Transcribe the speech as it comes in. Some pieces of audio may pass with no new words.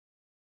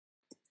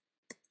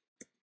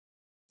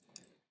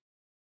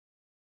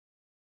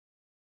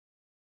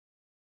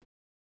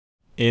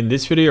In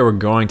this video, we're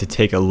going to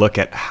take a look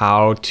at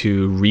how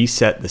to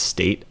reset the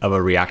state of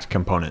a React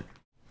component.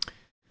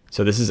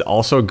 So this is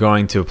also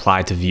going to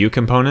apply to Vue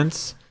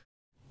components.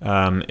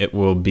 It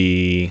will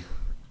be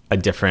a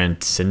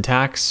different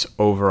syntax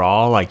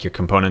overall, like your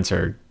components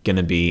are going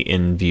to be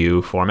in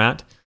Vue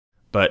format,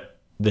 but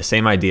the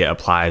same idea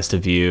applies to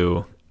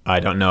Vue. I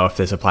don't know if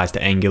this applies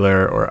to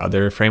Angular or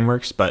other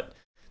frameworks, but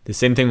the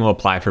same thing will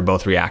apply for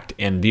both React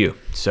and Vue.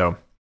 So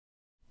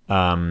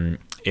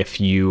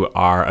if you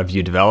are a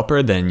Vue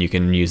developer, then you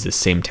can use the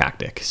same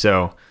tactic.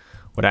 So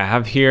what I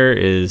have here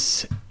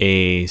is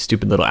a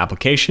stupid little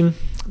application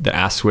that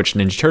asks which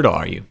Ninja Turtle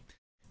are you?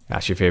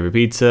 Ask your favorite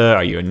pizza.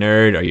 Are you a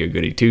nerd? Are you a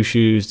goody two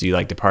shoes? Do you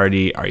like to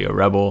party? Are you a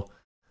rebel?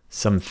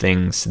 Some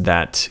things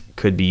that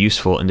could be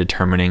useful in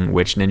determining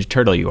which Ninja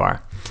Turtle you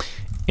are.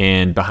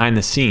 And behind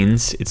the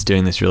scenes, it's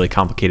doing this really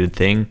complicated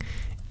thing.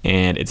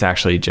 And it's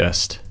actually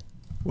just,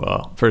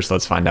 well, first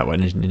let's find out what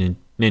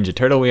Ninja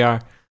Turtle we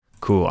are.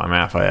 Cool, I'm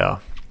Raphael.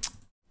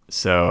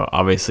 So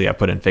obviously I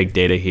put in fake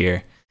data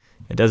here.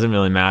 It doesn't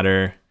really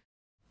matter.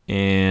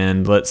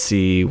 And let's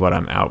see what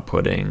I'm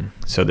outputting.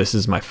 So this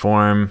is my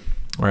form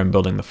where I'm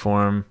building the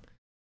form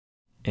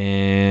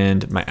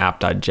and my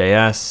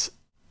app.js.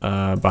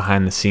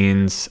 Behind the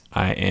scenes,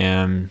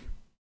 I'm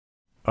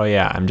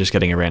just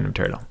getting a random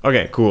turtle.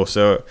 Okay, cool.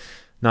 So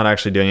not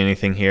actually doing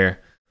anything here,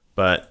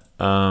 but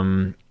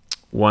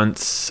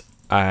once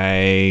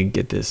I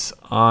get this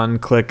on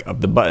click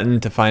of the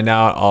button to find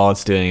out, all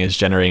it's doing is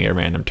generating a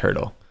random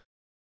turtle.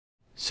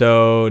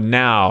 So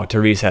now to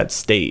reset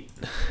state,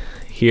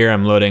 here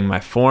I'm loading my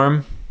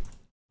form,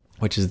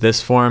 which is this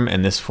form,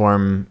 and this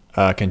form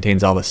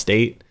contains all the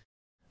state.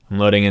 I'm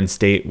loading in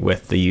state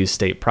with the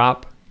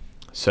useStateProp.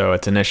 So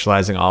it's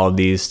initializing all of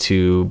these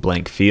to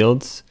blank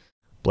fields,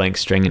 blank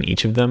string in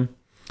each of them.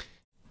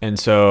 And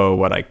so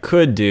what I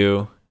could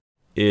do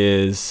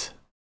is,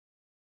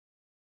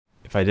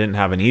 if I didn't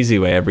have an easy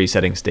way of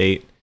resetting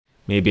state,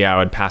 maybe I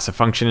would pass a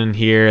function in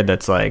here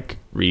that's like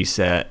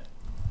reset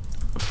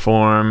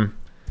form,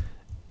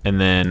 and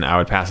then I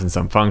would pass in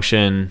some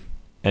function,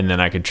 and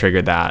then I could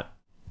trigger that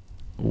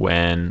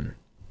when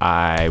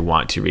I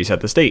want to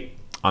reset the state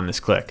on this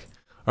click.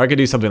 Or I could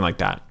do something like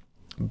that.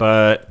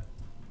 But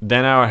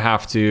then I would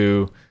have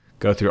to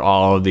go through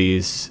all of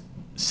these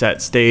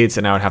set states,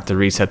 and I would have to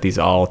reset these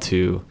all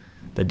to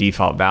the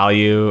default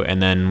value.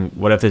 And then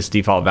what if this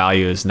default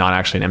value is not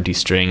actually an empty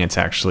string, it's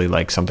actually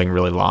like something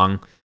really long?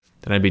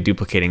 Then I'd be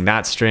duplicating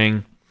that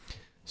string.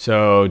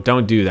 So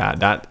don't do that.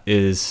 That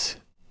is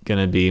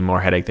gonna be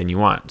more headache than you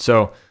want.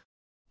 So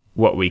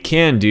what we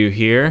can do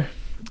here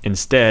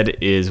instead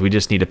is we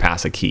just need to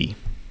pass a key.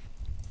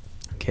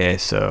 Okay,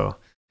 so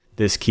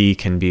this key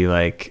can be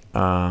like,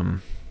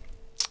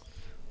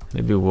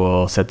 maybe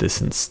we'll set this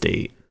in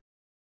state.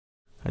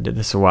 I did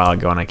this a while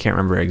ago and I can't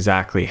remember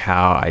exactly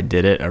how I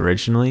did it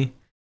originally,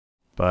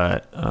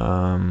 but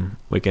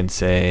we can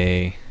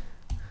say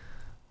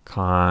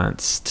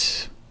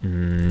const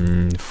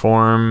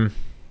form,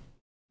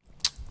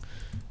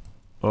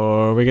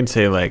 or we can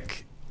say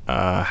like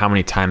how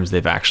many times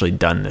they've actually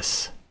done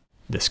this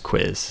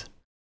quiz.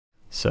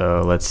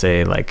 So let's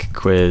say like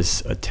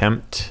quiz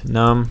attempt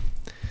num,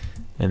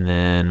 and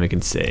then we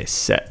can say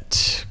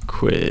set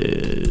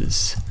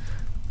quiz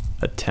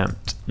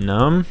attempt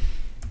num,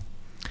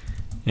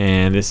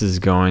 and this is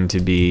going to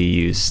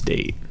be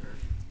useState.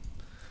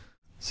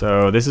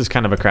 So this is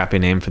kind of a crappy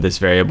name for this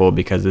variable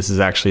because this is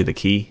actually the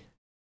key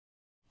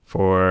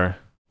for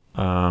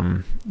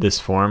this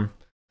form.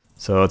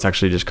 So let's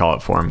actually just call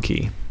it form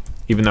key,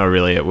 even though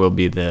really it will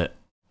be the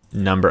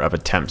number of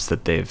attempts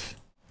that they've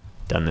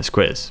done this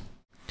quiz.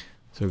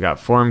 So we've got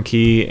form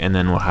key, and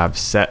then we'll have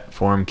set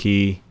form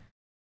key,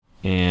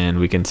 and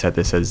we can set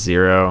this as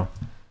 0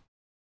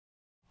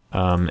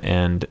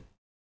 and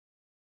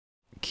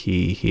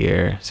key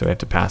here. So we have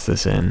to pass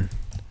this in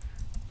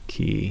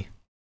key,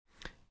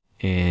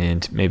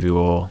 and maybe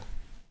we'll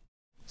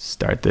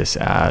start this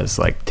as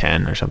like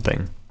 10 or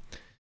something.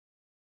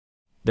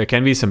 There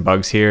can be some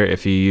bugs here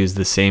if you use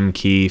the same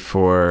key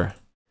for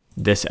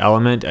this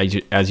element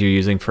as you're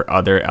using for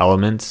other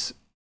elements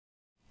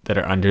that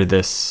are under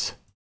this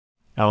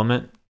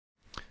element.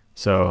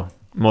 So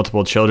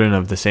multiple children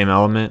of the same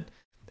element,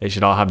 they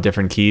should all have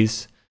different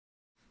keys.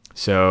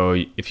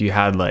 So if you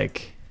had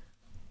like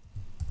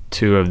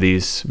 2 of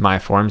these my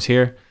forms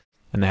here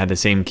and they had the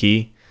same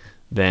key,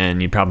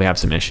 then you'd probably have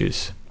some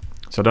issues.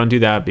 So don't do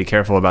that, be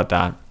careful about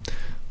that.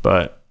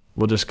 But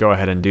we'll just go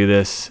ahead and do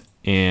this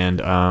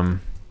and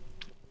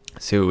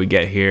see what we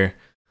get here.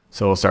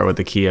 So we'll start with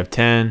the key of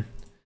 10,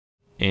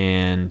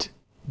 and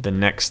the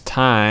next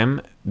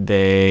time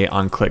they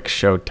on click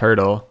show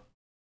turtle,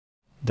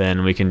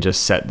 then we can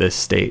just set this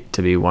state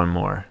to be 1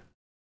 more.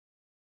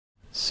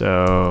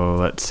 So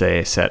let's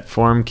say set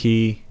form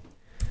key,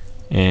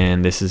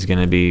 and this is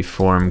going to be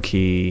form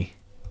key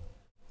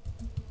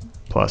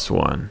plus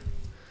 1.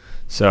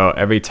 So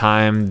every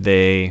time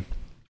they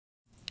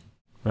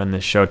run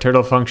the show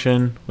turtle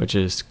function, which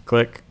is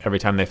click, every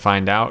time they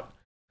find out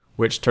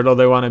which turtle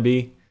they want to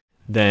be,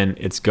 then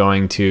it's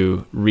going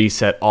to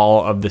reset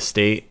all of the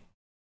state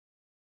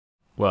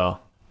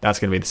well, that's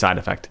going to be the side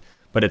effect,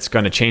 but it's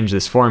going to change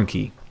this form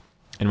key.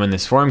 And when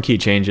this form key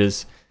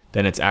changes,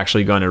 then it's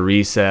actually going to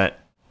reset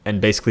and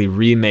basically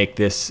remake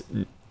this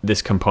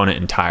component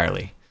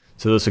entirely.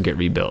 So this will get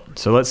rebuilt.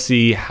 So let's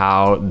see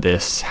how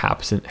this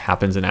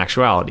happens in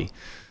actuality.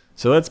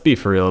 So let's be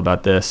for real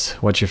about this.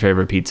 What's your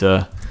favorite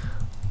pizza?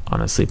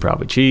 Honestly,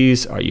 probably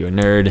cheese. Are you a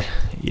nerd?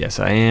 Yes,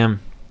 I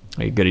am.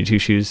 Are you goody two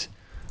shoes?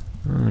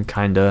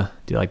 Kinda.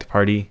 Do you like to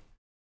party?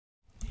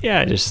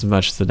 Yeah, just as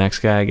much as the next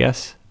guy, I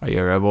guess. Are you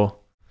a rebel?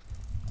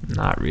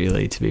 Not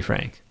really, to be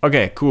frank.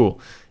 Okay, cool.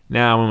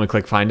 Now when we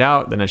click find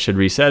out, then it should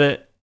reset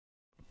it.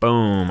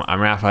 Boom,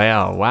 I'm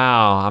Raphael.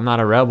 Wow, I'm not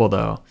a rebel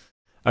though.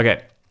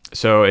 Okay,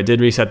 so it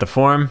did reset the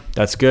form.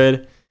 That's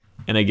good.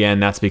 And again,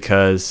 that's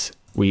because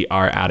we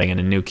are adding in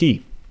a new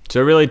key.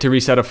 So really, to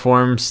reset a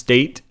form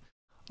state,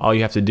 all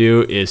you have to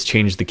do is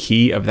change the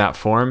key of that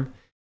form,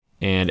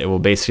 and it will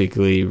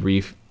basically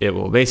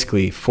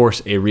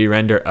force a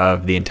re-render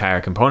of the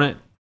entire component,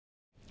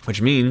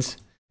 which means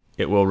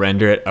it will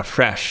render it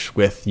afresh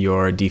with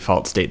your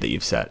default state that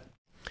you've set.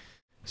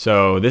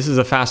 So this is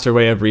a faster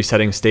way of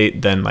resetting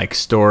state than like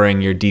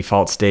storing your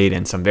default state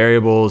in some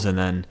variables and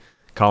then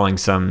calling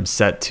some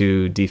set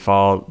to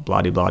default,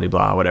 blah, blah, blah,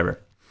 blah, whatever.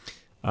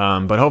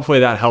 But hopefully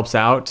that helps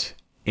out.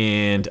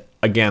 And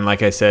again,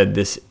 like I said,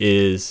 this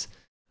is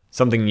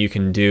something you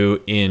can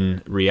do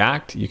in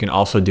React. You can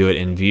also do it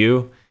in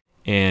Vue,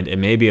 and it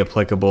may be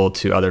applicable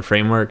to other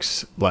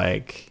frameworks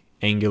like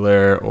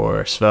Angular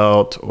or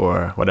Svelte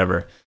or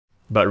whatever.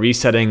 But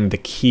resetting the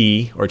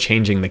key or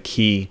changing the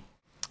key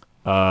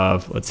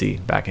of, let's see,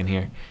 back in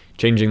here,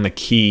 changing the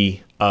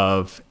key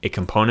of a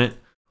component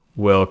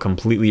will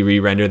completely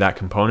re-render that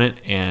component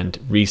and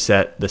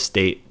reset the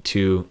state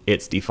to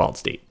its default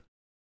state.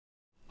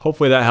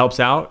 Hopefully that helps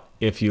out.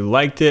 If you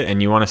liked it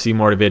and you want to see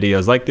more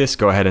videos like this,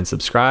 go ahead and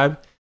subscribe,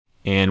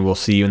 and we'll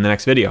see you in the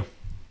next video.